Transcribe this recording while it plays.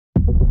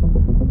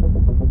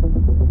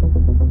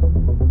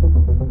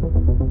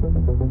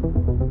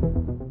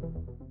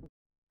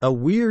A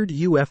weird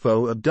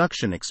UFO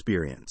abduction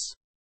experience.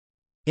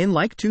 In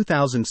like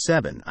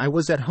 2007, I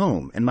was at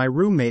home and my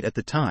roommate at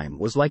the time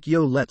was like,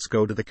 "Yo, let's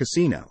go to the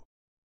casino."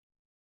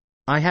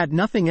 I had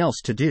nothing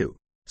else to do,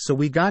 so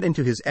we got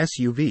into his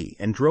SUV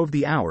and drove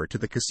the hour to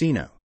the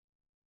casino.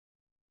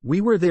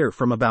 We were there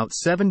from about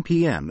 7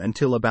 p.m.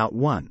 until about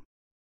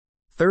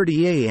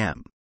 1:30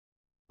 a.m.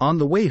 On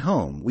the way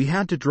home, we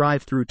had to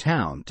drive through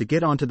town to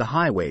get onto the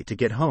highway to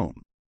get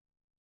home.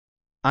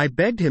 I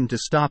begged him to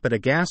stop at a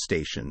gas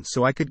station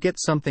so I could get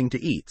something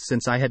to eat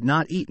since I had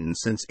not eaten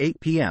since 8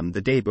 p.m.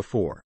 the day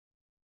before.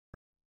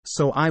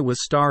 So I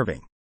was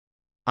starving.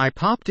 I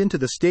popped into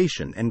the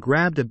station and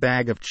grabbed a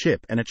bag of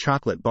chip and a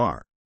chocolate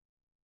bar.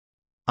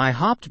 I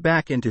hopped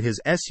back into his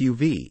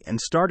SUV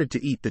and started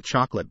to eat the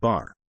chocolate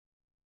bar.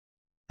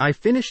 I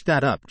finished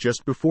that up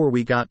just before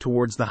we got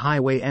towards the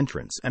highway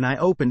entrance and I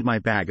opened my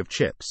bag of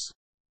chips.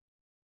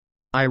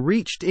 I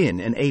reached in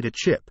and ate a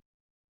chip.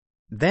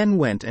 Then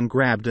went and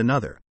grabbed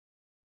another.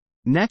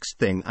 Next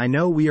thing I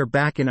know, we are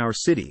back in our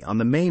city on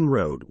the main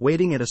road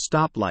waiting at a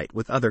stoplight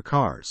with other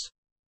cars.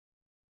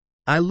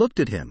 I looked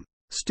at him,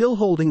 still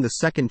holding the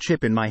second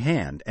chip in my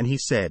hand, and he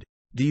said,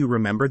 "Do you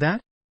remember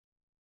that?"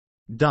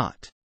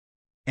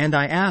 And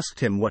I asked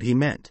him what he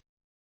meant.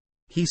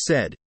 He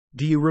said,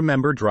 "Do you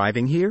remember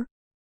driving here?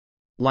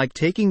 Like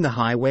taking the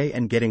highway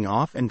and getting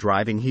off and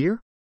driving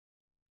here?"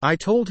 I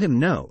told him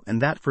no,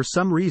 and that for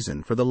some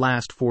reason for the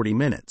last 40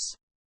 minutes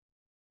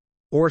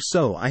or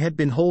so I had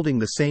been holding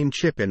the same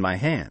chip in my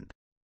hand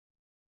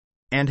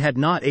and had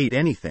not ate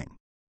anything.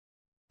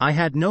 I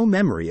had no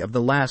memory of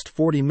the last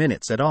 40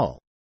 minutes at all.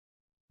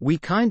 We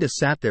kinda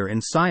sat there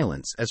in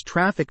silence as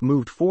traffic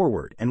moved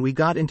forward and we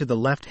got into the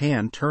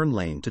left-hand turn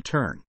lane to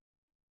turn.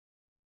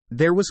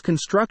 There was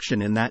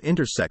construction in that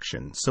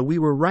intersection, so we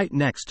were right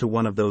next to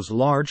one of those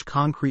large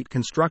concrete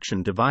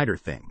construction divider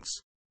things.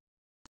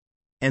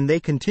 And they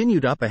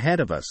continued up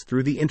ahead of us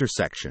through the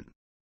intersection.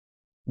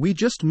 We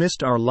just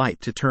missed our light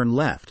to turn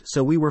left,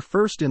 so we were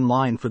first in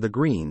line for the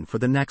green for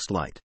the next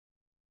light.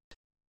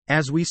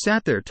 As we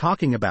sat there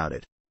talking about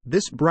it,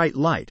 this bright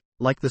light,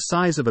 like the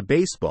size of a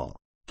baseball,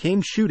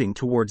 came shooting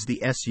towards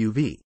the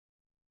SUV.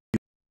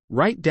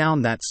 Right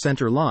down that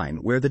center line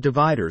where the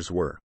dividers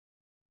were.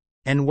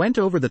 And went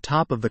over the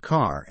top of the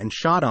car and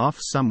shot off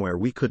somewhere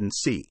we couldn't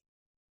see.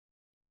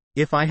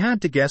 If I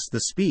had to guess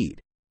the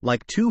speed,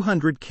 like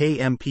 200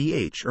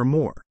 km/h or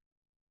more.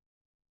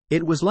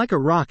 It was like a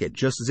rocket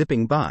just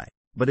zipping by,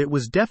 but it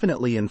was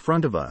definitely in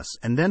front of us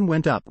and then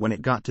went up when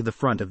it got to the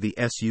front of the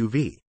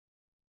SUV.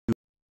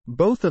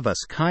 Both of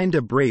us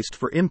kinda braced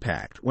for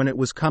impact when it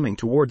was coming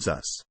towards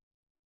us.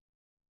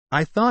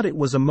 I thought it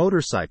was a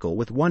motorcycle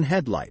with one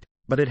headlight,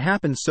 but it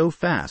happened so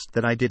fast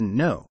that I didn't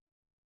know.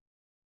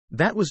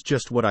 That was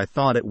just what I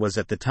thought it was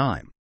at the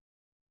time.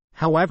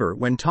 However,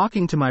 when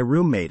talking to my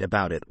roommate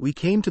about it, we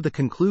came to the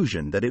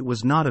conclusion that it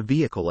was not a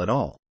vehicle at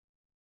all.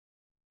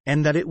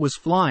 And that it was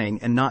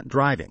flying and not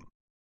driving.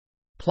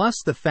 Plus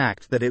the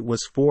fact that it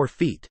was 4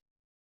 feet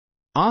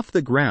off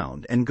the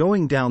ground and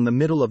going down the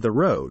middle of the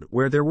road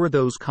where there were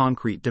those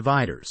concrete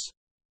dividers.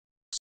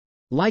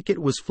 Like it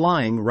was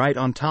flying right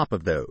on top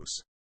of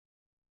those.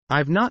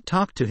 I've not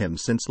talked to him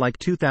since like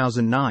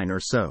 2009 or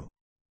so.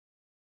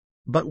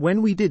 But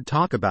when we did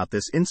talk about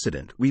this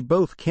incident, we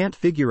both can't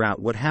figure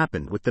out what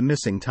happened with the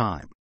missing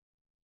time.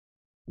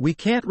 We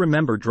can't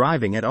remember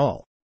driving at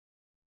all.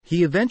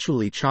 He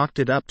eventually chalked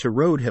it up to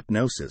road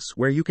hypnosis,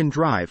 where you can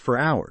drive for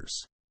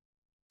hours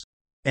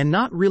and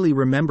not really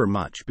remember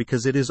much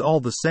because it is all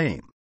the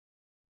same.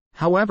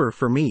 However,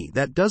 for me,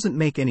 that doesn't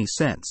make any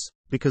sense,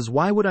 because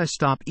why would I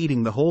stop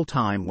eating the whole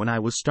time when I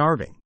was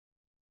starving?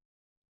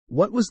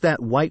 What was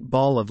that white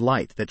ball of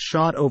light that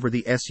shot over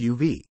the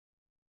SUV?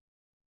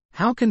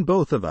 How can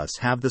both of us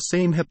have the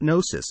same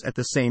hypnosis at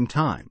the same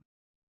time?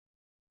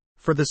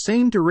 For the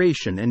same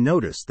duration, and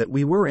notice that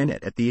we were in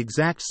it at the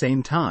exact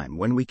same time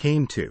when we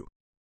came to.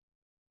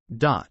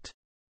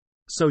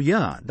 So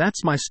yeah,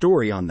 that's my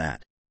story on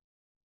that.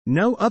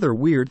 No other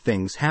weird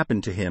things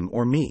happened to him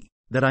or me,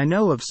 that I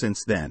know of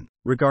since then,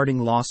 regarding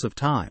loss of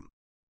time,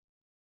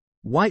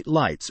 white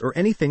lights or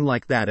anything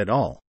like that at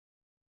all.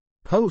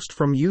 Post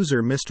from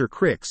user Mr.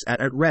 Cricks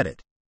at Reddit.